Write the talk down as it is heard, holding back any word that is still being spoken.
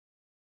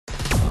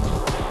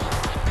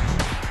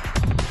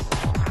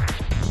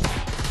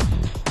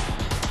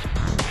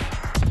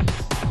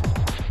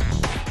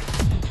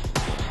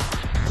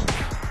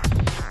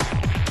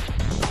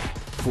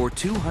For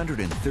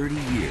 230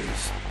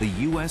 years, the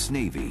U.S.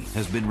 Navy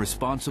has been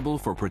responsible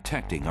for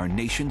protecting our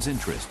nation's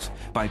interests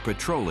by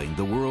patrolling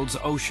the world's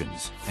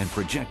oceans and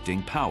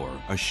projecting power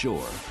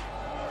ashore.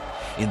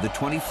 In the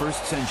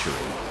 21st century,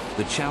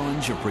 the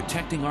challenge of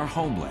protecting our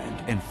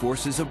homeland and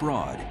forces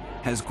abroad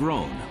has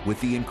grown with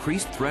the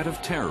increased threat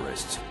of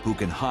terrorists who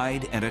can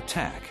hide and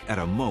attack at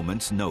a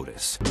moment's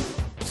notice.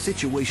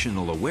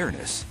 Situational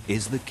awareness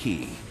is the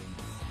key.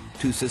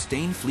 To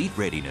sustain fleet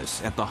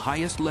readiness at the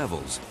highest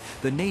levels,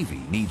 the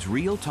Navy needs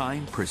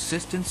real-time,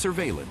 persistent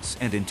surveillance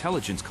and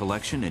intelligence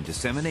collection and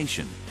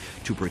dissemination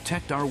to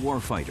protect our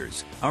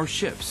warfighters, our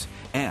ships,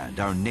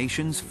 and our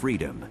nation's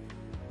freedom.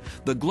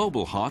 The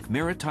Global Hawk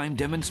Maritime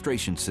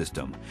Demonstration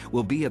System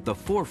will be at the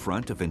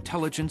forefront of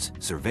intelligence,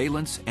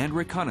 surveillance, and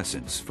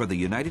reconnaissance for the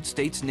United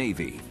States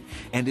Navy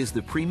and is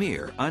the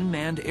premier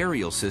unmanned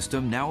aerial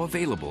system now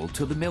available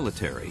to the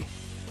military.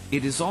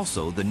 It is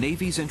also the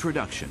Navy's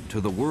introduction to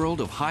the world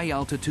of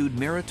high-altitude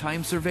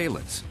maritime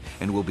surveillance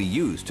and will be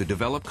used to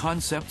develop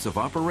concepts of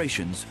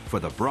operations for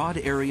the Broad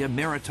Area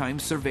Maritime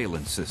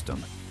Surveillance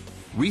System.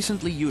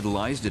 Recently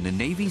utilized in a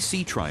Navy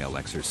sea trial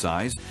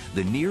exercise,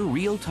 the near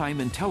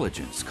real-time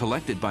intelligence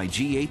collected by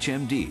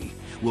GHMD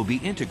will be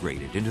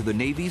integrated into the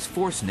Navy's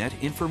ForceNet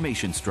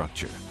information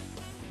structure.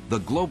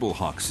 The Global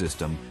Hawk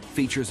system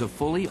features a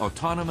fully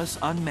autonomous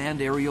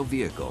unmanned aerial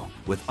vehicle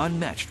with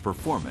unmatched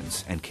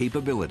performance and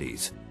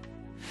capabilities.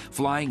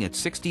 Flying at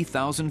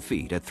 60,000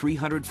 feet at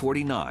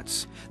 340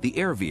 knots, the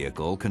air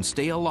vehicle can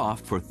stay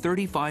aloft for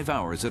 35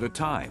 hours at a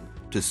time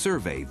to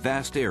survey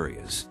vast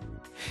areas.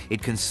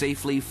 It can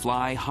safely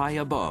fly high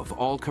above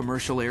all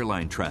commercial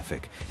airline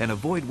traffic and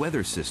avoid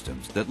weather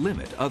systems that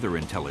limit other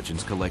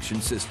intelligence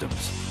collection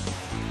systems.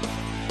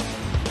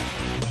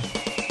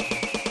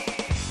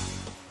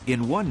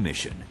 In one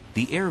mission,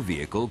 the air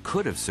vehicle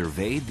could have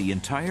surveyed the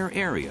entire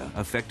area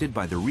affected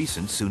by the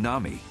recent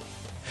tsunami.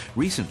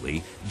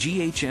 Recently,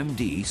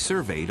 GHMD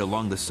surveyed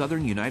along the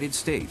southern United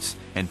States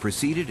and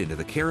proceeded into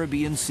the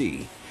Caribbean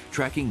Sea,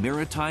 tracking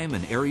maritime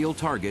and aerial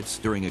targets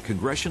during a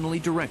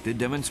congressionally directed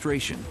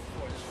demonstration.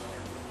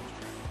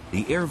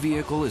 The air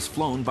vehicle is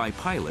flown by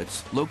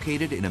pilots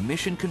located in a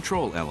mission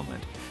control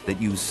element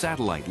that use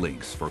satellite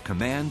links for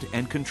command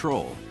and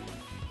control.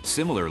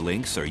 Similar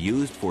links are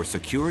used for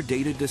secure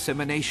data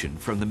dissemination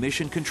from the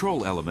mission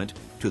control element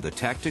to the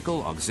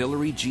Tactical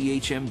Auxiliary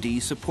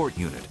GHMD Support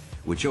Unit,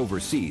 which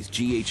oversees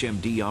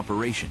GHMD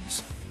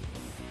operations.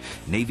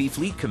 Navy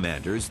fleet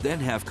commanders then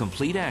have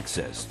complete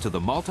access to the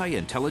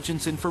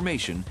multi-intelligence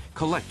information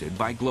collected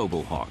by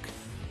Global Hawk.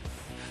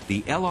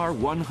 The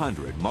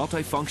LR-100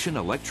 multifunction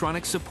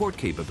electronic support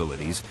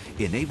capabilities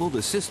enable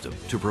the system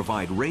to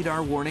provide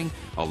radar warning,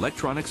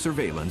 electronic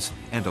surveillance,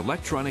 and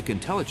electronic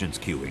intelligence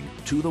queuing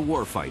to the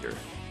warfighter.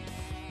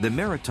 The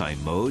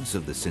maritime modes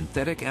of the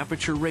synthetic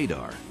aperture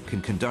radar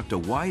can conduct a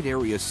wide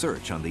area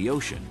search on the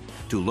ocean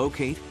to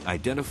locate,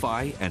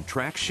 identify, and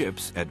track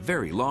ships at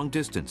very long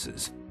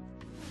distances.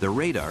 The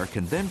radar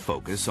can then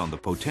focus on the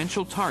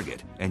potential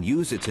target and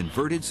use its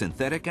inverted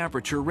synthetic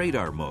aperture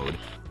radar mode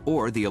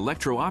or the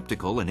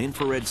electro-optical and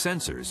infrared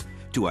sensors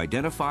to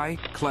identify,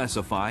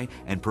 classify,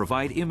 and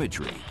provide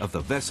imagery of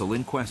the vessel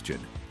in question.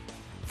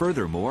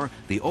 Furthermore,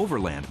 the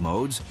overland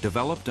modes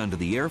developed under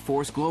the Air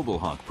Force Global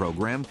Hawk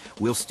program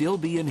will still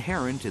be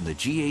inherent in the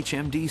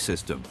GHMD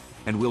system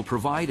and will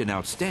provide an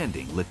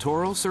outstanding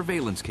littoral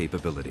surveillance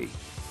capability.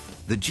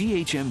 The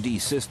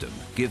GHMD system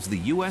gives the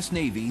U.S.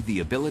 Navy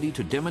the ability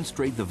to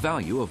demonstrate the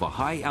value of a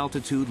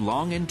high-altitude,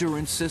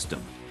 long-endurance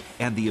system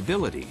and the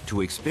ability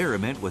to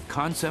experiment with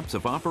concepts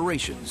of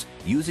operations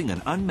using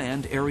an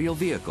unmanned aerial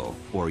vehicle,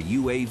 or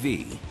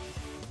UAV.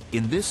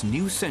 In this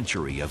new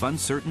century of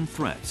uncertain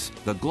threats,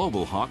 the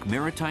Global Hawk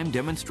Maritime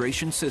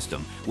Demonstration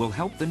System will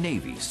help the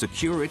Navy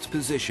secure its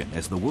position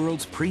as the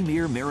world's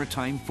premier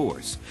maritime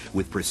force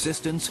with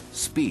persistence,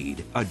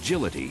 speed,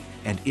 agility,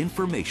 and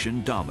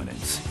information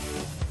dominance.